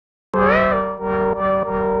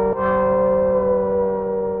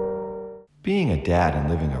Being a dad and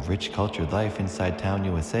living a rich cultured life inside town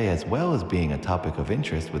USA, as well as being a topic of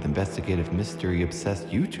interest with investigative mystery-obsessed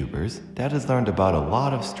YouTubers, Dad has learned about a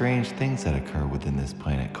lot of strange things that occur within this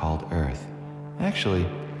planet called Earth. Actually,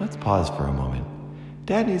 let's pause for a moment.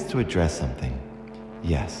 Dad needs to address something.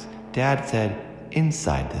 Yes, Dad said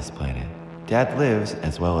inside this planet. Dad lives,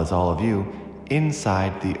 as well as all of you,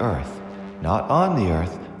 inside the Earth, not on the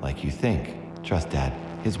Earth like you think. Trust Dad,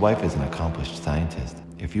 his wife is an accomplished scientist.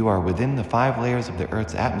 If you are within the 5 layers of the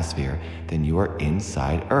Earth's atmosphere, then you are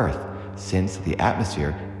inside Earth, since the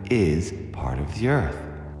atmosphere is part of the Earth.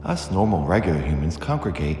 Us normal regular humans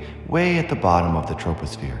congregate way at the bottom of the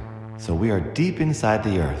troposphere, so we are deep inside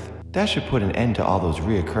the Earth. That should put an end to all those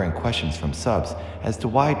reoccurring questions from subs as to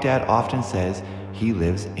why Dad often says he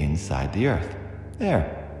lives inside the Earth.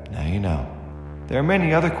 There, now you know. There are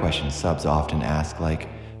many other questions subs often ask, like,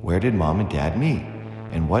 where did Mom and Dad meet?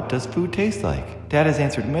 And what does food taste like? Dad has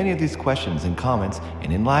answered many of these questions in comments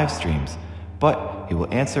and in live streams, but he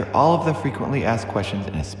will answer all of the frequently asked questions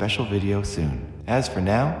in a special video soon. As for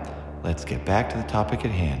now, let's get back to the topic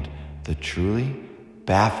at hand, the truly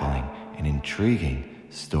baffling and intriguing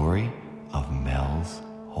story of Mel's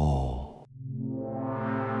Hole.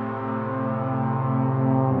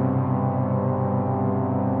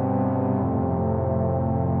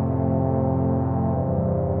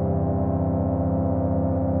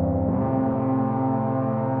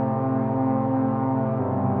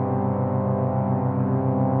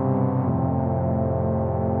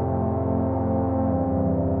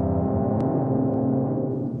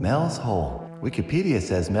 Mel's Hole. Wikipedia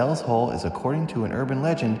says Mel's Hole is, according to an urban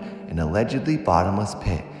legend, an allegedly bottomless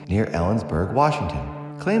pit near Ellensburg,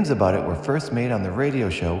 Washington. Claims about it were first made on the radio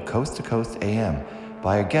show Coast to Coast AM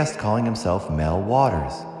by a guest calling himself Mel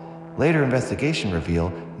Waters. Later investigation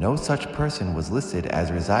revealed no such person was listed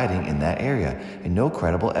as residing in that area and no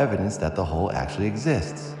credible evidence that the hole actually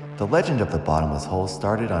exists. The legend of the bottomless hole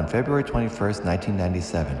started on February 21,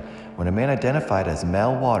 1997, when a man identified as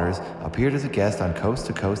Mel Waters appeared as a guest on Coast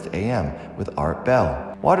to Coast AM with Art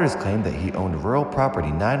Bell. Waters claimed that he owned rural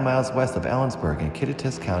property 9 miles west of Ellensburg in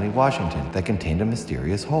Kittitas County, Washington, that contained a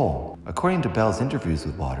mysterious hole. According to Bell's interviews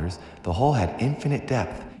with Waters, the hole had infinite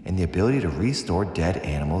depth and the ability to restore dead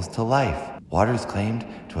animals to life. Waters claimed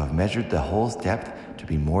to have measured the hole's depth to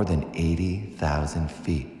be more than 80,000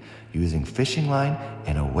 feet, using fishing line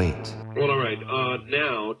and a weight. Well, all right.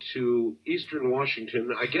 Now to Eastern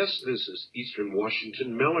Washington. I guess this is Eastern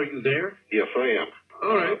Washington. Mel, are you there? Yes, I am.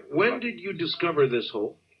 All right. When did you discover this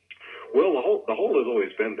hole? Well, the hole has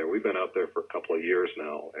always been there. We've been out there for a couple of years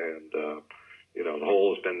now, and the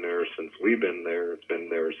hole has been there since we've been there. It's been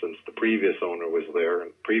there since the previous owner was there,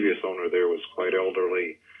 and the previous owner there was quite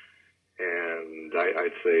elderly, and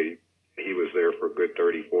I'd say he was there for a good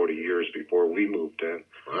 30, 40 years before we moved in.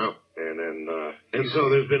 Wow. And then... and so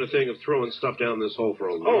there's been a thing of throwing stuff down this hole for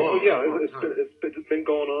a long time. Oh, yeah. It's been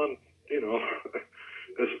going on,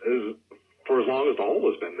 for as long as the hole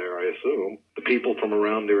has been there, I assume. The people from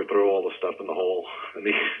around there throw all the stuff in the hole. And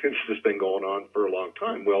it's just been going on for a long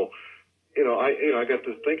time. Well, I got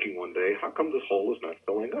to thinking one day, how come this hole is not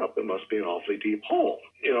filling up? It must be an awfully deep hole.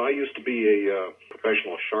 I used to be a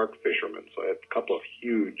professional shark fisherman, so I had a couple of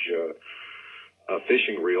huge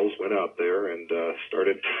fishing reels, went out there and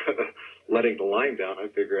started letting the line down. I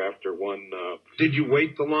figure after one... Did you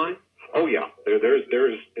weight the line? Oh, yeah.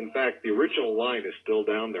 There's, in fact, the original line is still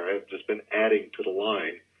down there. I've just been adding to the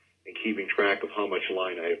line and keeping track of how much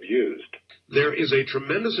line I have used. There is a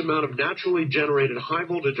tremendous amount of naturally generated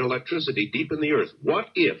high-voltage electricity deep in the earth. What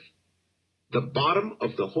if the bottom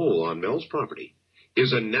of the hole on Mel's property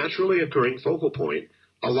is a naturally occurring focal point,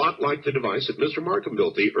 a lot like the device that Mr. Markham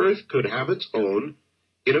built? The earth could have its own,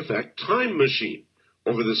 in effect, time machine.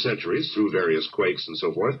 Over the centuries, through various quakes and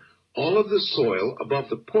so forth, all of the soil above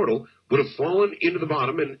the portal would have fallen into the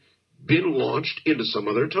bottom and been launched into some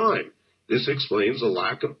other time. This explains the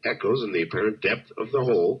lack of echoes and the apparent depth of the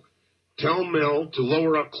hole. Tell Mel to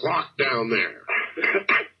lower a clock down there.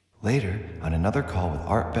 Later, on another call with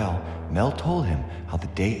Art Bell, Mel told him how the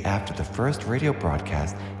day after the first radio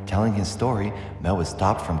broadcast telling his story, Mel was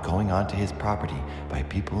stopped from going onto his property by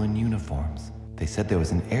people in uniforms. They said there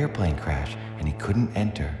was an airplane crash and he couldn't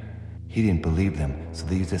enter. He didn't believe them, so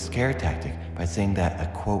they used a scare tactic by saying that a,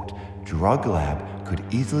 quote, drug lab could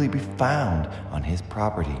easily be found on his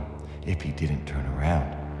property if he didn't turn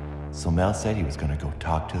around. So Mel said he was going to go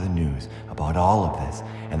talk to the news about all of this,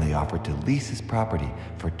 and they offered to lease his property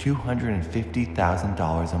for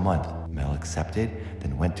 $250,000 a month. Mel accepted,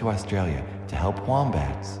 then went to Australia to help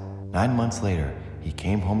wombats. 9 months later, he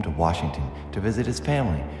came home to Washington to visit his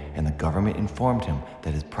family, and the government informed him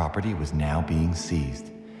that his property was now being seized.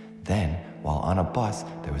 Then, while on a bus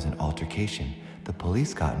there was an altercation. The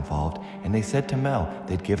police got involved and they said to Mel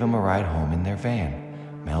they'd give him a ride home in their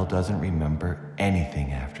van. Mel doesn't remember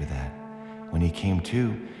anything after that. When he came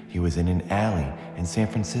to, he was in an alley in San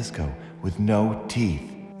Francisco with no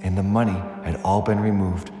teeth, and the money had all been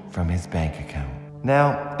removed from his bank account.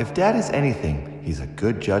 Now, if Dad is anything, he's a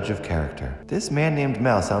good judge of character. This man named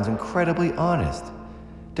Mel sounds incredibly honest.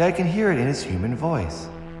 Dad can hear it in his human voice.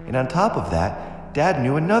 And on top of that, Dad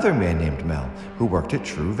knew another man named Mel who worked at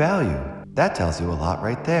True Value. That tells you a lot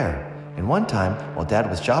right there. And one time, while Dad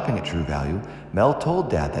was shopping at True Value, Mel told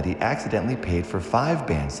Dad that he accidentally paid for 5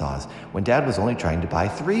 bandsaws when Dad was only trying to buy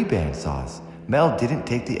 3 bandsaws. Mel didn't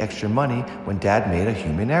take the extra money when Dad made a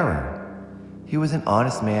human error. He was an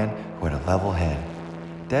honest man who had a level head.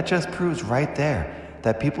 That just proves right there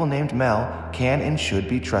that people named Mel can and should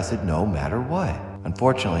be trusted no matter what.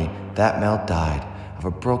 Unfortunately, that Mel died of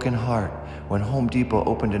a broken heart when Home Depot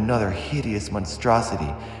opened another hideous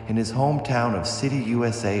monstrosity in his hometown of City,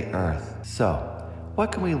 USA, Earth. So,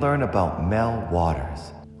 what can we learn about Mel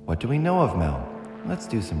Waters? What do we know of Mel? Let's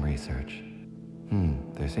do some research.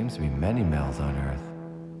 There seems to be many Mels on Earth.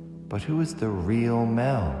 But who is the real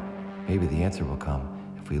Mel? Maybe the answer will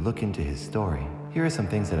come if we look into his story. Here are some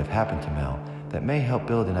things that have happened to Mel that may help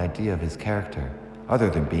build an idea of his character. Other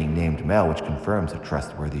than being named Mel, which confirms a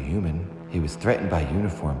trustworthy human, he was threatened by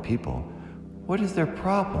uniformed people. What is their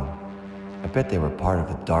problem? I bet they were part of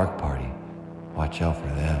the dark party. Watch out for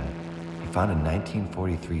them. He found a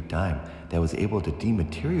 1943 dime that was able to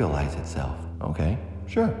dematerialize itself. Okay,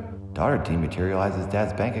 sure. Daughter dematerializes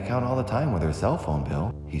Dad's bank account all the time with her cell phone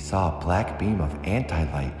bill. He saw a black beam of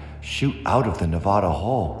anti-light shoot out of the Nevada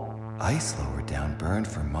hole. Ice lower down burned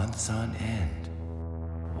for months on end.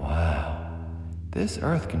 Wow. This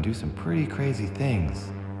Earth can do some pretty crazy things.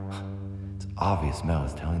 It's obvious Mel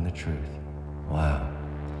is telling the truth. Wow.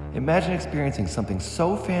 Imagine experiencing something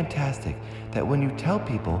so fantastic that when you tell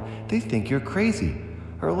people, they think you're crazy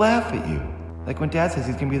or laugh at you. Like when Dad says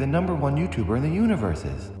he's gonna be the #1 YouTuber in the universe.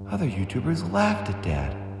 Other YouTubers laughed at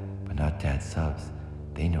Dad, but not Dad's subs.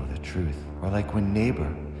 They know the truth. Or like when Neighbor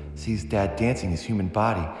sees Dad dancing his human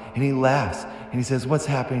body and he laughs and he says, "What's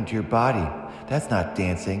happening to your body? That's not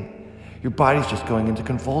dancing. Your body's just going into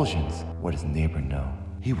convulsions." What does Neighbor know?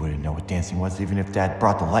 He wouldn't know what dancing was even if Dad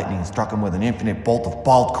brought the lightning and struck him with an infinite bolt of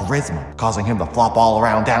bald charisma, causing him to flop all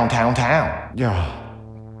around downtown town. Yeah,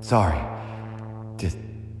 sorry. Just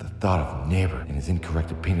the thought of Neighbor and his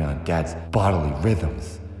incorrect opinion on Dad's bodily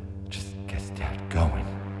rhythms just gets Dad going.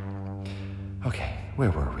 Okay,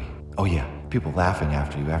 where were we? Oh yeah, people laughing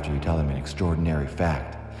after you tell them an extraordinary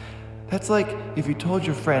fact. That's like if you told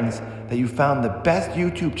your friends that you found the best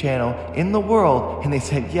YouTube channel in the world and they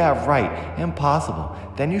said, "Yeah, right, impossible."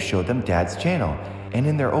 Then you showed them Dad's channel, and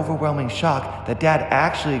in their overwhelming shock that Dad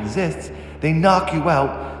actually exists, they knock you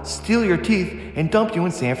out, steal your teeth, and dump you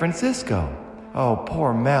in San Francisco. Oh,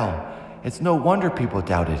 poor Mel. It's no wonder people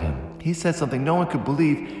doubted him. He said something no one could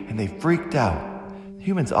believe, and they freaked out.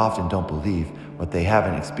 Humans often don't believe what they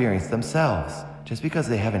haven't experienced themselves. Just because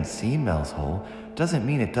they haven't seen Mel's hole doesn't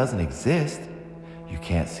mean it doesn't exist. You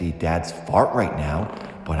can't see Dad's fart right now,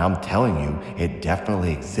 but I'm telling you, it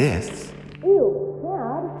definitely exists. Ew,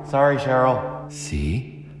 Dad. Sorry, Cheryl.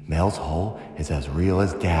 See? Mel's hole is as real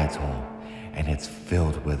as Dad's hole, and it's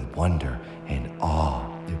filled with wonder and awe.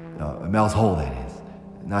 Mel's hole, that is,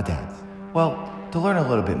 not Dad's. Well, to learn a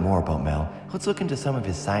little bit more about Mel, let's look into some of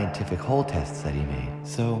his scientific hole tests that he made.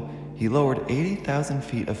 So, he lowered 80,000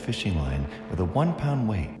 feet of fishing line with a 1-pound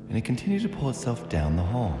weight, and it continued to pull itself down the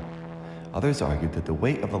hole. Others argued that the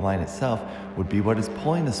weight of the line itself would be what is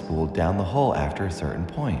pulling the spool down the hole after a certain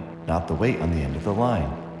point, not the weight on the end of the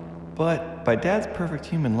line. But by Dad's perfect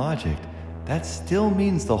human logic, that still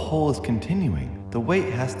means the hole is continuing. The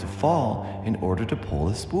weight has to fall in order to pull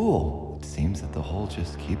the spool. It seems that the hole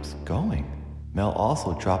just keeps going. Mel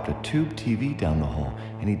also dropped a tube TV down the hole,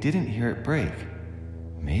 and he didn't hear it break.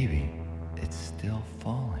 Maybe it's still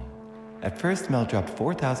falling. At first, Mel dropped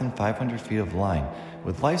 4,500 feet of line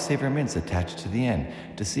with lifesaver mints attached to the end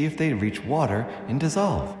to see if they'd reach water and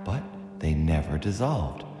dissolve, but they never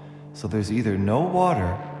dissolved. So there's either no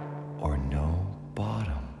water or no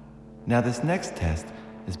bottom. Now this next test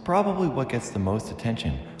is probably what gets the most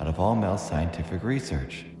attention out of all Mel's scientific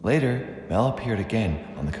research. Later, Mel appeared again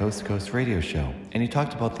on the Coast to Coast radio show, and he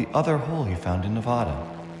talked about the other hole he found in Nevada.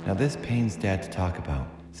 Now this pains Dad to talk about,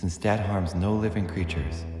 since Dad harms no living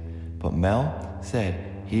creatures. But Mel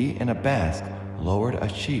said he and a Basque lowered a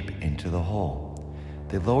sheep into the hole.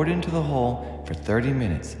 They lowered into the hole for 30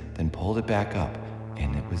 minutes, then pulled it back up,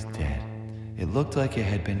 and it was dead. It looked like it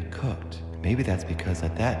had been cooked. Maybe that's because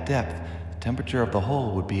at that depth, temperature of the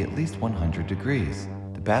hole would be at least 100 degrees.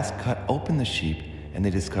 The bats cut open the sheep and they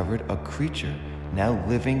discovered a creature now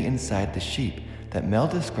living inside the sheep that Mel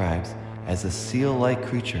describes as a seal-like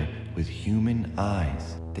creature with human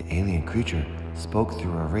eyes. The alien creature spoke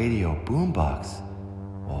through a radio boombox.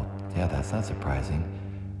 Well, yeah, that's not surprising.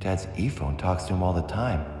 Dad's e-phone talks to him all the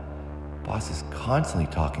time. Boss is constantly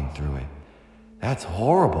talking through it. That's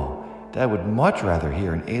horrible. Dad would much rather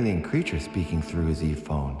hear an alien creature speaking through his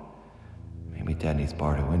e-phone. Maybe Dad needs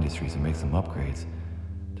Bardo Industries to make some upgrades.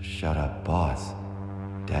 To shut up Boss,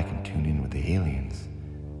 Dad can tune in with the aliens.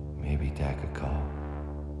 Maybe Dad could call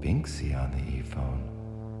Binksy on the e-phone.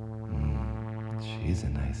 She's a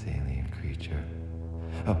nice alien creature.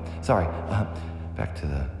 Oh, sorry. Back to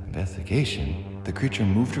the investigation. The creature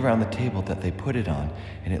moved around the table that they put it on,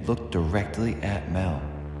 and it looked directly at Mel.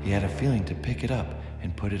 He had a feeling to pick it up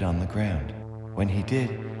and put it on the ground. When he did,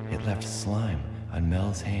 it left slime on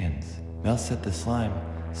Mel's hands. Mel said the slime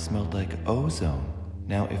smelled like ozone.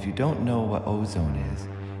 Now, if you don't know what ozone is,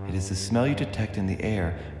 it is the smell you detect in the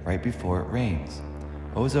air right before it rains.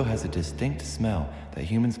 Ozone has a distinct smell that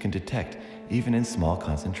humans can detect even in small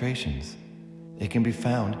concentrations. It can be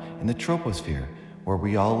found in the troposphere, where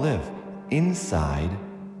we all live, inside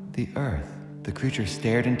the Earth. The creature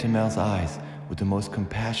stared into Mel's eyes with the most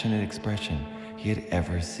compassionate expression he had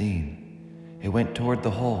ever seen. It went toward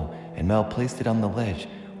the hole, and Mel placed it on the ledge,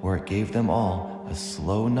 where it gave them all a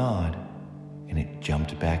slow nod, and it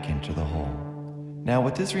jumped back into the hole. Now,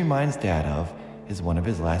 what this reminds Dad of is one of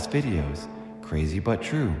his last videos, Crazy But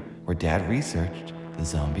True, where Dad researched the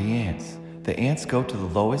zombie ants. The ants go to the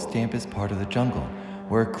lowest, dampest part of the jungle,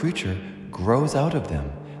 where a creature grows out of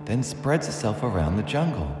them, then spreads itself around the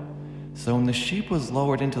jungle. So when the sheep was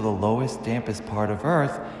lowered into the lowest, dampest part of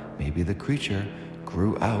Earth, maybe the creature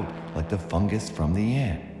grew out like the fungus from the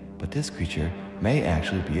ant. But this creature may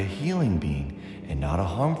actually be a healing being and not a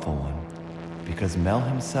harmful one, because Mel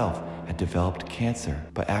himself had developed cancer,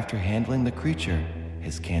 but after handling the creature,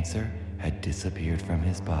 his cancer had disappeared from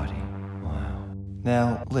his body. Wow.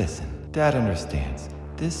 Now, listen. Dad understands.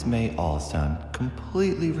 This may all sound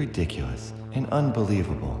completely ridiculous and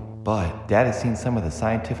unbelievable, but Dad has seen some of the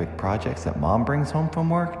scientific projects that Mom brings home from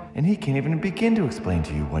work, and he can't even begin to explain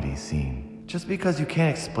to you what he's seen. Just because you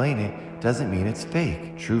can't explain it doesn't mean it's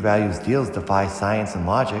fake. True Values deals defy science and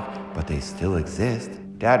logic, but they still exist.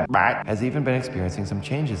 Dad has even been experiencing some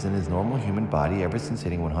changes in his normal human body ever since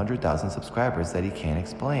hitting 100,000 subscribers that he can't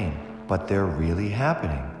explain. But they're really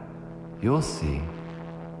happening. You'll see.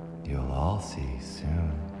 You'll all see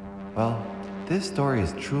soon. Well, this story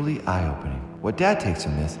is truly eye-opening. What Dad takes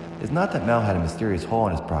from this is not that Mel had a mysterious hole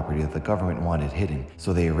in his property that the government wanted hidden,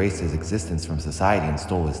 so they erased his existence from society and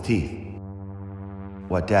stole his teeth.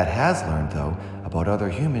 What Dad has learned, though, about other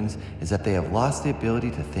humans is that they have lost the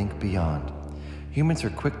ability to think beyond. Humans are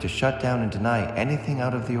quick to shut down and deny anything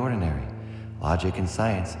out of the ordinary. Logic in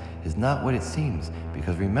science is not what it seems,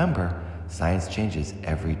 because remember, science changes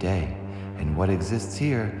every day. And what exists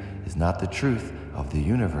here is not the truth of the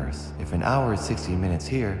universe. If an hour is 60 minutes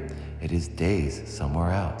here, it is days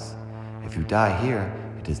somewhere else. If you die here,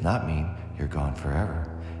 it does not mean you're gone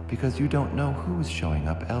forever, because you don't know who's showing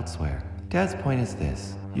up elsewhere. Dad's point is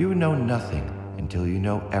this: you know nothing until you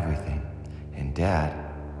know everything. And Dad,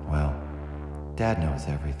 well, Dad knows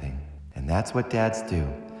everything. And that's what dads do.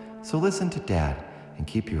 So listen to Dad and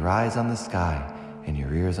keep your eyes on the sky and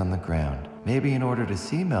your ears on the ground. Maybe in order to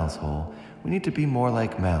see Mel's hole, we need to be more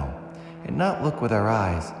like Mel and not look with our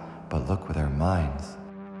eyes, but look with our minds.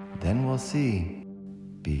 Then we'll see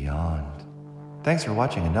beyond. Thanks for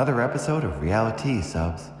watching another episode of RealiTea,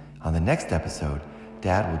 subs. On the next episode,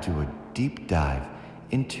 Dad will do a deep dive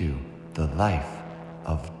into the life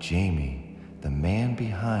of Jamie, the man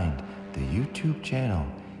behind the YouTube channel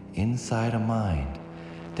Inside a Mind.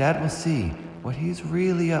 Dad will see what he's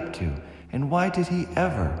really up to and why did he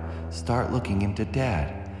ever start looking into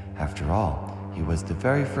Dad. After all, he was the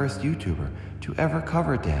very first YouTuber to ever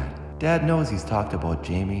cover Dad. Dad knows he's talked about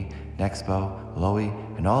Jamie, Nexpo, Loey,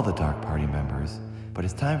 and all the Dark Party members, but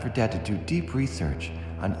it's time for Dad to do deep research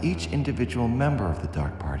on each individual member of the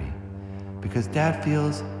Dark Party, because Dad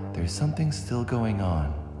feels there's something still going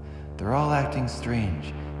on. They're all acting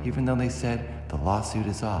strange, even though they said the lawsuit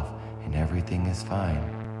is off and everything is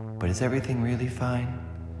fine. But is everything really fine?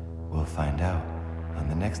 We'll find out on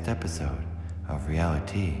the next episode of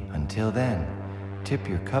RealiTea. Until then, tip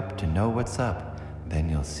your cup to know what's up, then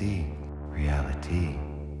you'll see RealiTea.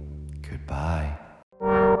 Goodbye.